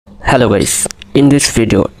Hello guys, in this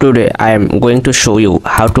video today I am going to show you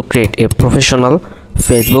how to create a professional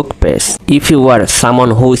Facebook page. If you are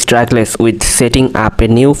someone who struggles with setting up a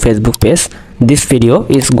new Facebook page, this video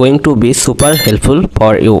is going to be super helpful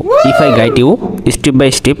for you. If I guide you step by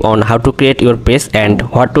step on how to create your page and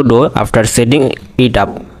what to do after setting it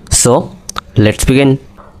up. So let's begin.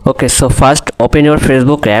 Okay, so first open your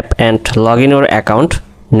Facebook app and log in your account.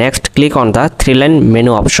 Next click on the three-line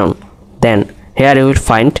menu option. Then here you will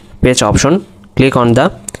find page option. Click on the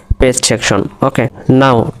page section. Okay,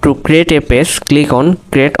 now to create a page, click on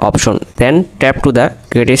create option, then tap to the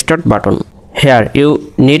get start button. Here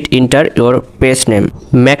you need enter your page name.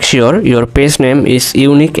 Make sure your page name is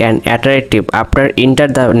unique and attractive. After enter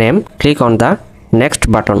the name, click on the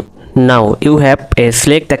next button. Now you have a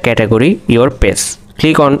select the category your page.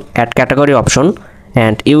 Click on add category option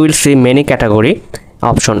and you will see many category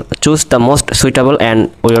option. Choose the most suitable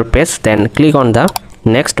and your page, then click on the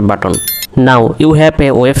next button. Now you have a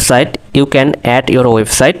website. You can add your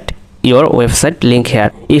website link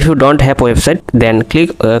here. If you don't have website, then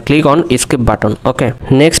click on skip button. Okay,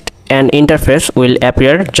 next an interface will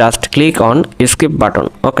appear. Just click on skip button.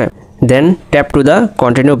 Okay, then tap to the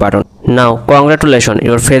continue button. Now congratulations,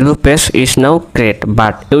 your Facebook page is now created,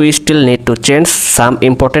 but you still need to change some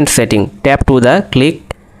important setting. Tap to the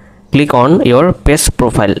click on your page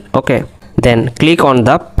profile. Okay, then click on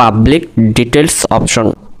the public details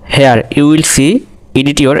option. Here you will see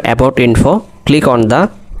edit your about info. Click on the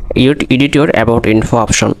edit your about info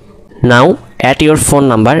option. Now add your phone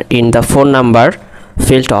number in the phone number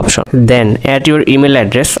field option. Then add your email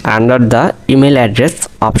address under the email address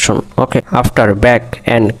option. Okay, after back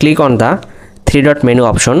and click on the three dot menu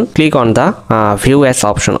option. Click on the view as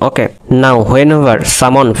option. Okay, now whenever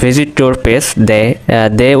someone visit your page,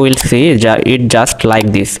 they will see it just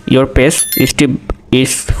like this. Your page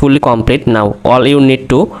is fully complete. Now all you need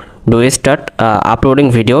to do is start uploading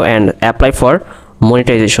video and apply for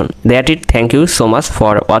monetization. That's it. Thank you so much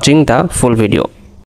for watching the full video.